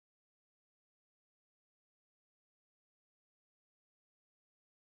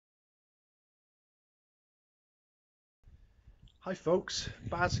Hi folks,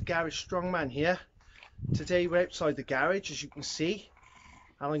 Baz Garage Strongman here. Today we're outside the garage, as you can see,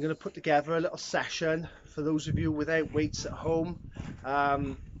 and I'm going to put together a little session for those of you without weights at home,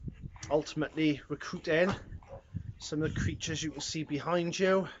 ultimately recruiting some of the creatures you can see behind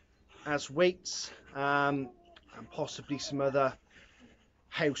you as weights, and possibly some other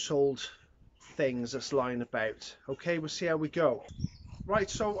household things that's lying about. Okay, we'll see how we go.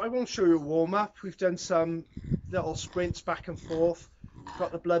 Right, so I won't show you a warm-up. We've done some little sprints back and forth,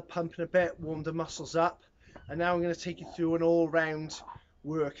 got the blood pumping a bit, warmed the muscles up, and now I'm going to take you through an all-round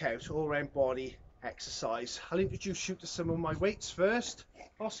workout, all-round body exercise. I'll introduce you to some of my weights first.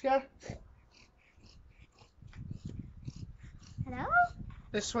 Oscar? Hello?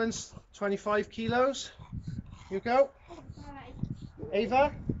 This one's 25 kilos. You go.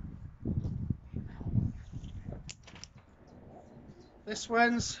 Ava? This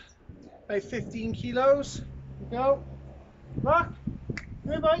one's about 15 kilos. You go. Mark?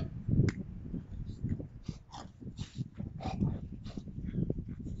 Come here, boy.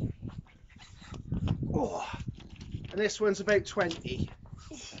 Oh. And this one's about 20.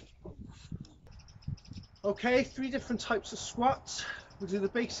 Okay, 3 different types of squats. We'll do the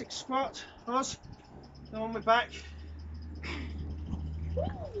basic squat. Oz, go on my back.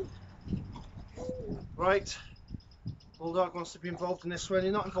 Right, Bulldog wants to be involved in this one.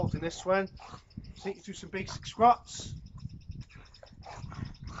 You're not involved in this one. Take you through some basic squats.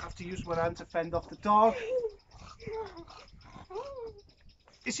 Have to use one hand to fend off the dog.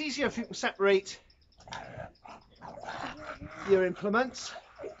 It's easier if you can separate your implements.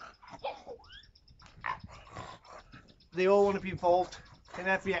 They all want to be involved in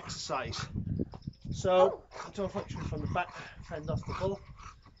every exercise. So, don't function from the back, fend off the bull.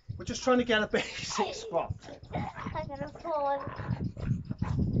 We're just trying to get a basic squat. I'm gonna fall.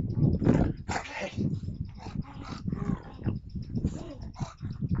 Okay.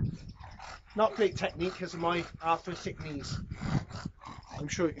 Not great technique because of my arthritic knees. I'm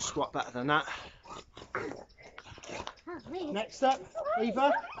sure you can squat better than that. Next up,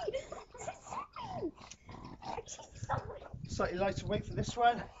 Eva. Slightly lighter weight for this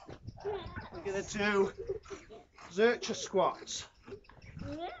one. We're going to do Zercher squats.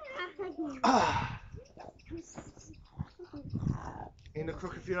 In the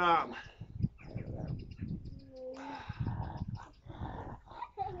crook of your arm.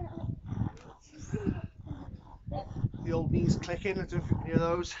 The old knees clicking, I don't know if you can hear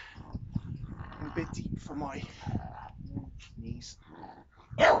those. I'm a bit deep for my knees.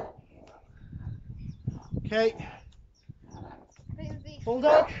 Okay.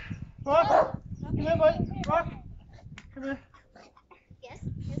 Bulldog. Rock. Come here, boy. Rock. Come here. Yes.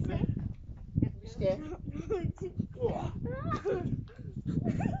 Come here. Scared.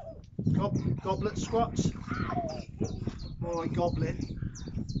 Goblet squats. More like goblin.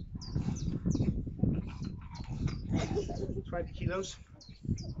 20 kilos.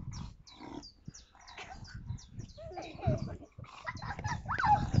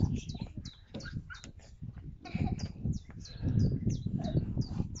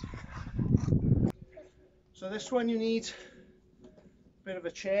 So this one you need a bit of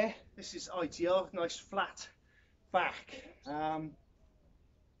a chair. This is ideal, nice flat back.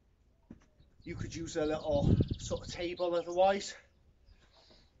 You could use a little sort of table otherwise.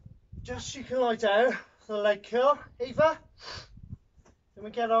 Just you can lie down for the leg curl. Eva, can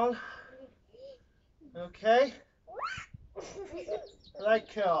we get on? Okay. Leg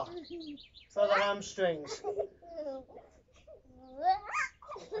curl for the hamstrings.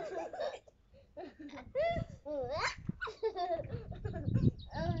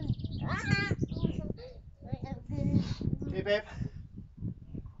 Okay, babe.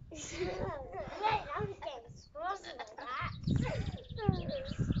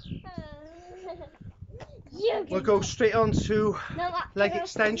 We'll go straight on to leg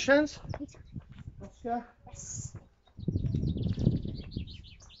extensions. Oscar. Yes.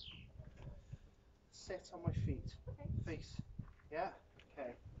 Sit on my feet. Face. Yeah?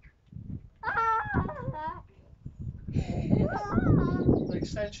 Okay. Leg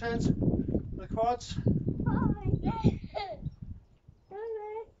extensions. The quads.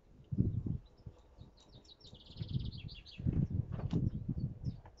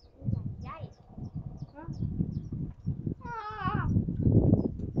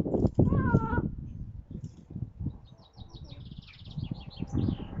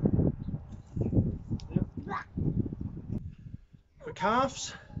 For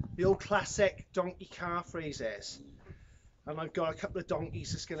calves, the old classic donkey calf raises. And I've got a couple of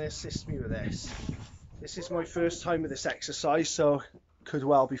donkeys that's going to assist me with this. This is my first time with this exercise, so could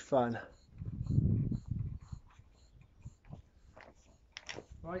well be fun.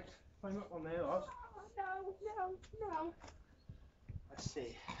 Right, climb up on there, Oz. No. Let's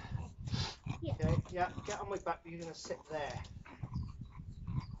see. Yeah. Okay, yeah, get on my back, but you're going to sit there.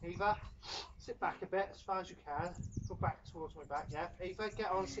 Ava, sit back a bit as far as you can. Go back towards my back, yeah. Ava,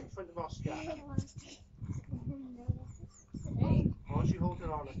 get on, sit in front of Oscar. Oz, you hold it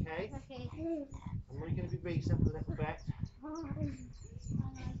on, okay? Okay. I'm only going to be raised up a little bit.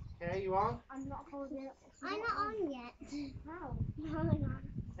 Okay, you on? I'm not holding it. I'm not on yet. How? No, I'm not.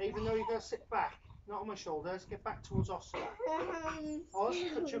 Even though you're going to sit back, not on my shoulders, get back towards Oscar. Oz,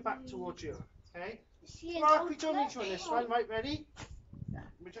 put your back towards you, okay? Mark, we don't need you on this one, right, ready?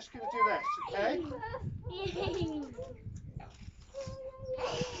 We're just going to do this, okay?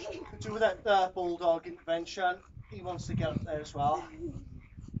 We'll do that bulldog intervention. He wants to get up there as well.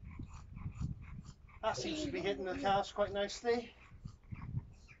 That seems to be hitting the calves quite nicely.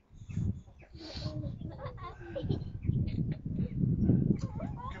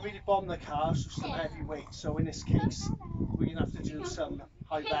 You can really bomb the calves with some heavy weight, so in this case we're going to have to do some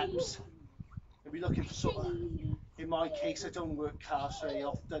high reps. We'll be looking for sort of, in my case I don't work calves very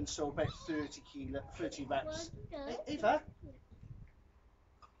often, so about 30 reps. Hey, Ava?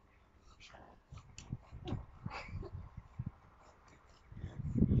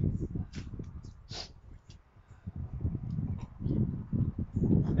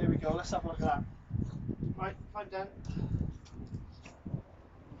 There we go, let's have a look at that. Right, climb down.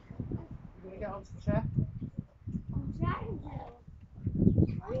 You're going to get onto the chair?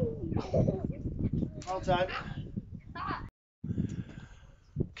 Well done.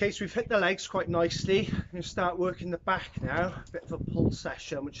 Okay, so we've hit the legs quite nicely. I'm going to start working the back now. A bit of a pull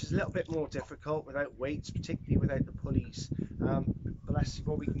session, which is a little bit more difficult without weights, particularly without the pulleys. But let's see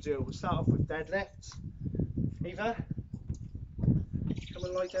what we can do. We'll start off with deadlifts. Eva, come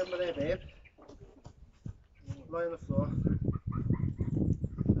and lie down by there, babe. Lie on the floor.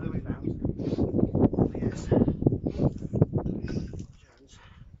 Other way round. Yes.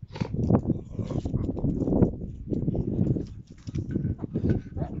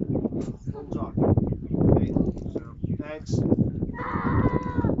 Bulldog. Okay, so legs.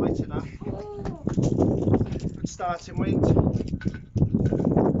 Lighten up. Good starting weight.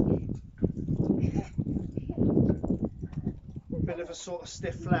 Bit of a sort of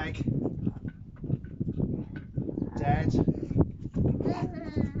stiff leg. Dead. So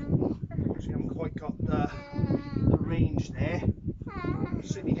you haven't quite got the range there.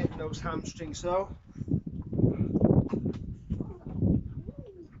 Certainly hitting those hamstrings though.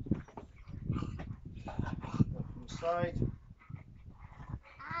 From the side.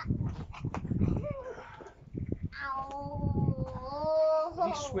 At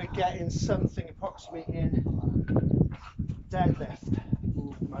least we're getting something approximating deadlift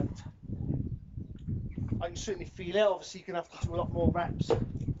movement. I can certainly feel it. Obviously, you're going to have to do a lot more reps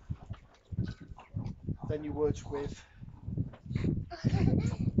than you would with a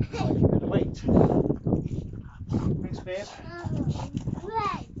bit of weight. Thanks, babe.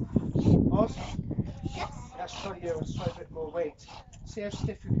 Oz? Let's try you. Let's try a bit more weight. See how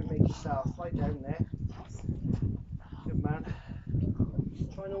stiff you can make yourself. Lie down there. Good man.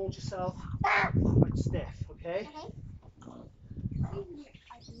 Try and hold yourself quite stiff, okay? A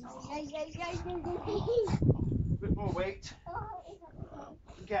bit more weight.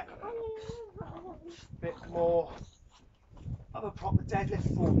 Get a bit more of a proper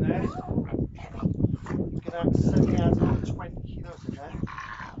deadlift form there. We're going to have to suddenly add another 20 kilos in there.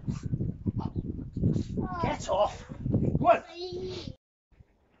 Get off! Go on!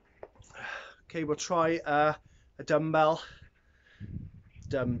 Okay, we'll try a dumbbell.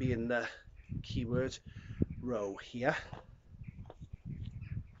 Dumb being the keyword. Row here.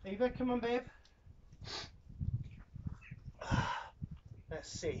 Ava, come on, babe. Let's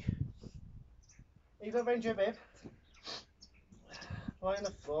see. Ava, round your babe. Lie on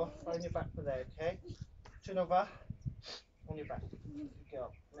the floor, lie on your back for there, okay? Turn over. On your back. Good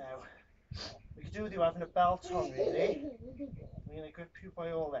girl. Now, we could do with you having a belt on, really. I'm going to grip you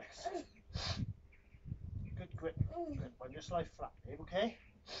by all this. Good grip. Grip on. Just lie flat, babe, okay?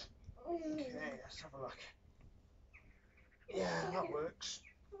 Okay, let's have a look. Yeah, that works.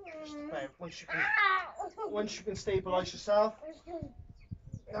 Just about. Once you can stabilise yourself,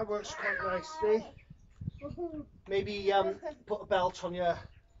 that works quite nicely. Maybe put a belt on your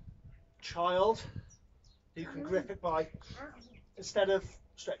child. You can grip it by, instead of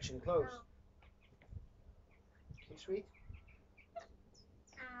stretching close. Okay, sweet.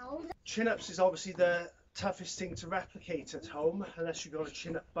 Chin-ups is obviously the toughest thing to replicate at home, unless you've got a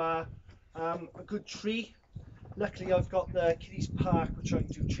chin-up bar. A good tree. Luckily I've got the Kiddies Park, which I can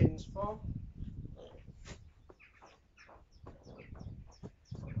do chins from.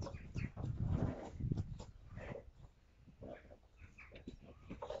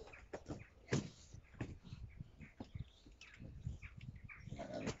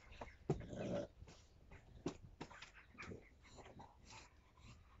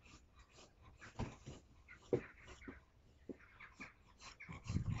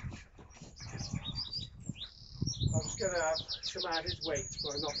 gonna have some added weight,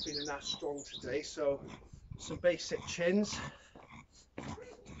 but I'm not feeling that strong today, so some basic chins.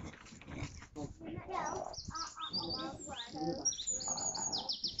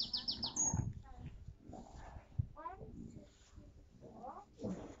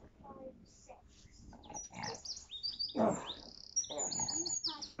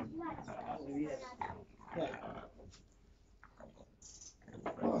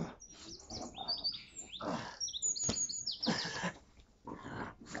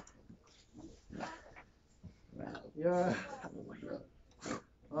 Yeah.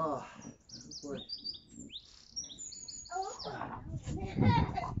 Oh, boy.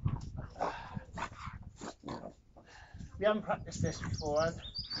 We haven't practiced this beforehand.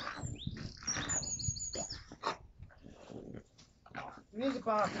 We need a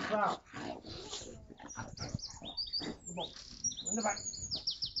bath as well. Come on, in the back.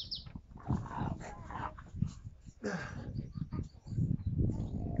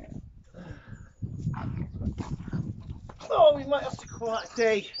 Oh, we might have to call that a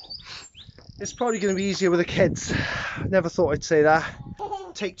day. It's probably going to be easier with the kids. Never thought I'd say that.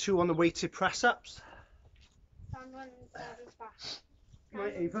 Take 2 on the weighted press ups.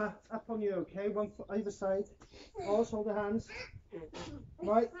 Right, Ava, up on you, okay? 1 foot either side. Oz, hold the hands.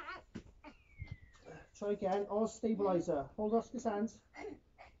 Right. Try again. Oz, stabiliser. Hold Oscar's hands.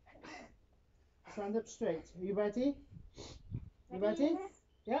 Stand up straight. Are you ready? You ready?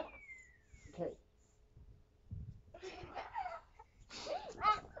 Yep. Okay.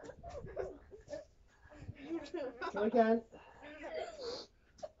 Try again.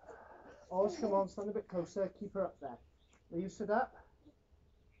 Oz, come on, stand a bit closer. Keep her up there. Are you stood up?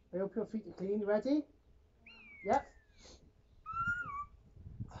 I hope your feet are clean. You ready? Yep.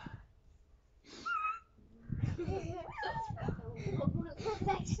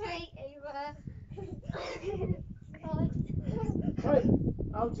 Back straight, Ava. Right,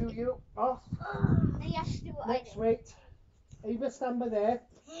 I'll do you. Off. Next weight. Ava, stand by there.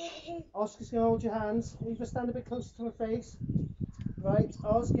 Oscar's going to hold your hands. Ava, stand a bit closer to my face. Right,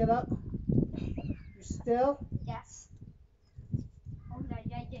 Oz, get up. You still? Yes. Oh,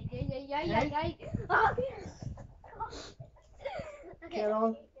 yeah. Oh. Okay. Get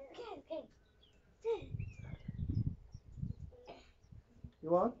on. Okay.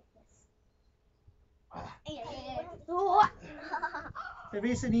 You on? Yeah. There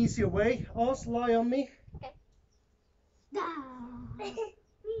is an easier way. Oz, lie on me. Okay.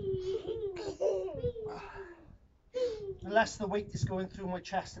 Unless the weight is going through my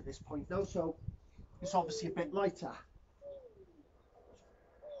chest at this point though, so it's obviously a bit lighter.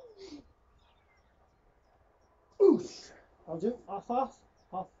 Oosh! I'll do off, off,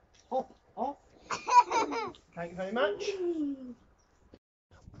 off, off, off. Thank you very much.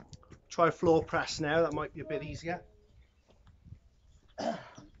 Try floor press now, that might be a bit easier. Come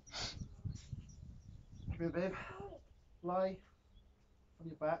here, babe. Lie on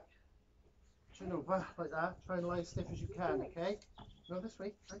your back. Turn over like that. Try and lie as stiff as you can, okay? No, this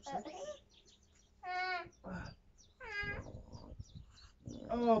way. Outside.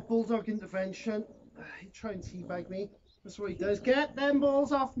 Oh, bulldog intervention. He try and teabag me. That's what he does. Get them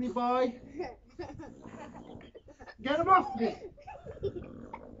balls off me, boy. Get them off me.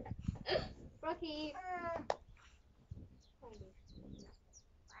 Rocky.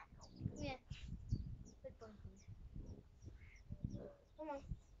 Yeah. Good boy. Come on.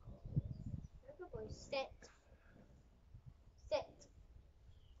 Good boy. Sit. Sit.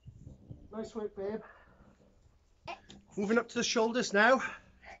 Nice work, babe. Moving up to the shoulders now.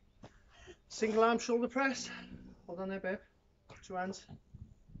 Single arm shoulder press. Hold on there, babe. 2 hands.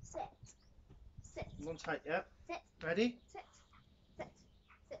 Sit. Sit. One tight, yeah. Sit. Ready? Sit. Sit.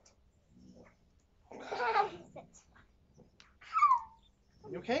 Sit. Sit.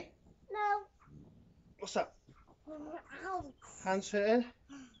 You okay? No. What's up? Ow. Hands hurting?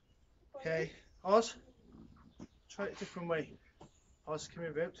 Okay. Oz, try it a different way. Oz, come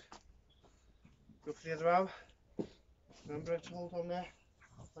here, babe. Go for the other arm. Remember to hold on there,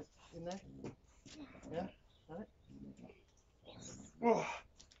 like in there. Yeah, got it. Oh.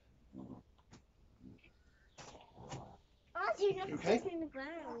 Oh, you're not Okay. touching the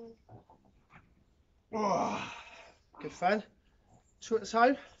ground. Oh. Good fun. 2 at a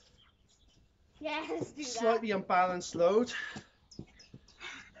time. Yeah, let's do that. Slightly unbalanced load.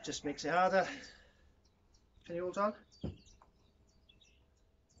 Just makes it harder. Can you hold on? 2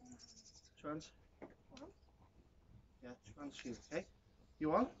 hands. Yeah, 2 hands for you, okay?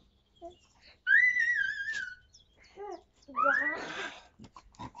 You on?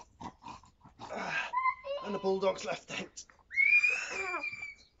 And the bulldog's left out.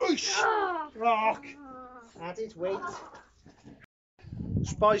 Oosh! Rock! Added weight.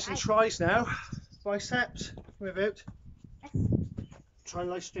 Spies and tries now. Biceps. Move out. Try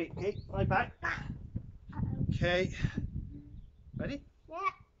and lie straight. Okay. Lie back. Okay. Ready? Yeah.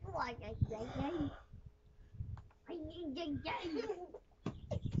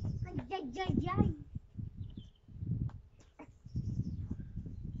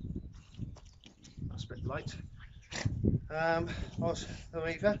 That's a bit light. Oz,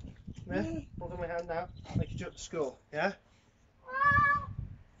 Eva, yeah? Hold on my hand now, like you do at school, yeah?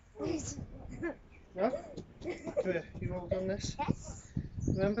 No? Good. You hold on this? Yes.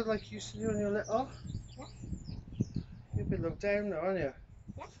 Remember like you used to do when you were little? Yeah. You've been looked down now, aren't you?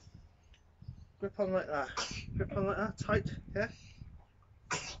 Yeah. Grip on like that. Grip on like that, tight, yeah?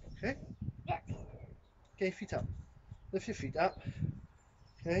 Okay? Yeah. Okay, feet up. Lift your feet up.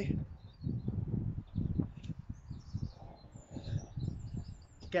 Okay?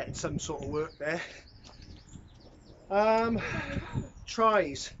 Getting some sort of work there.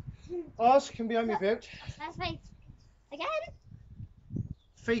 Tries. Oz, come behind me a bit. That's right. Again.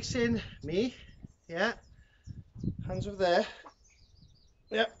 Facing me. Yeah. Hands over there.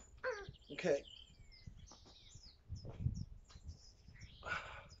 Yep. Okay.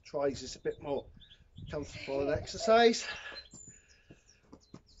 Tries is a bit more comfortable an exercise.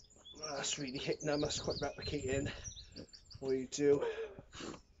 That's really hitting them. That's quite replicating what you do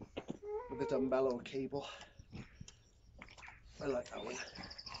with a dumbbell or a cable. I like that one.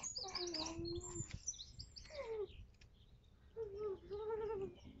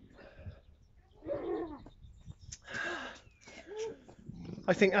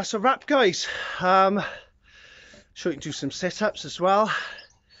 I think that's a wrap, guys. Sure, you can do some sit-ups as well,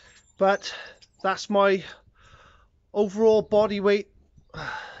 but that's my overall body weight.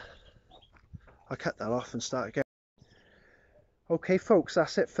 I'll cut that off and start again. Okay folks,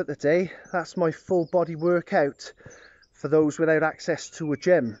 that's it for the day. That's my full body workout for those without access to a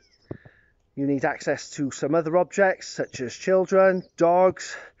gym. You need access to some other objects such as children,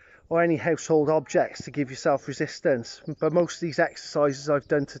 dogs, or any household objects to give yourself resistance. But most of these exercises I've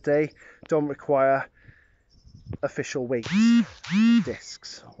done today don't require official weights,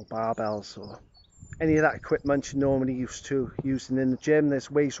 discs or barbells or any of that equipment you're normally used to using in the gym. There's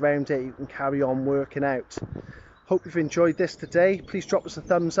ways around it you can carry on working out. Hope you've enjoyed this today. Please drop us a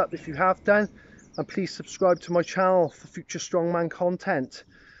thumbs up if you have done, and please subscribe to my channel for future strongman content.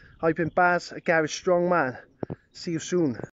 I've been Baz, a garage strongman. See you soon.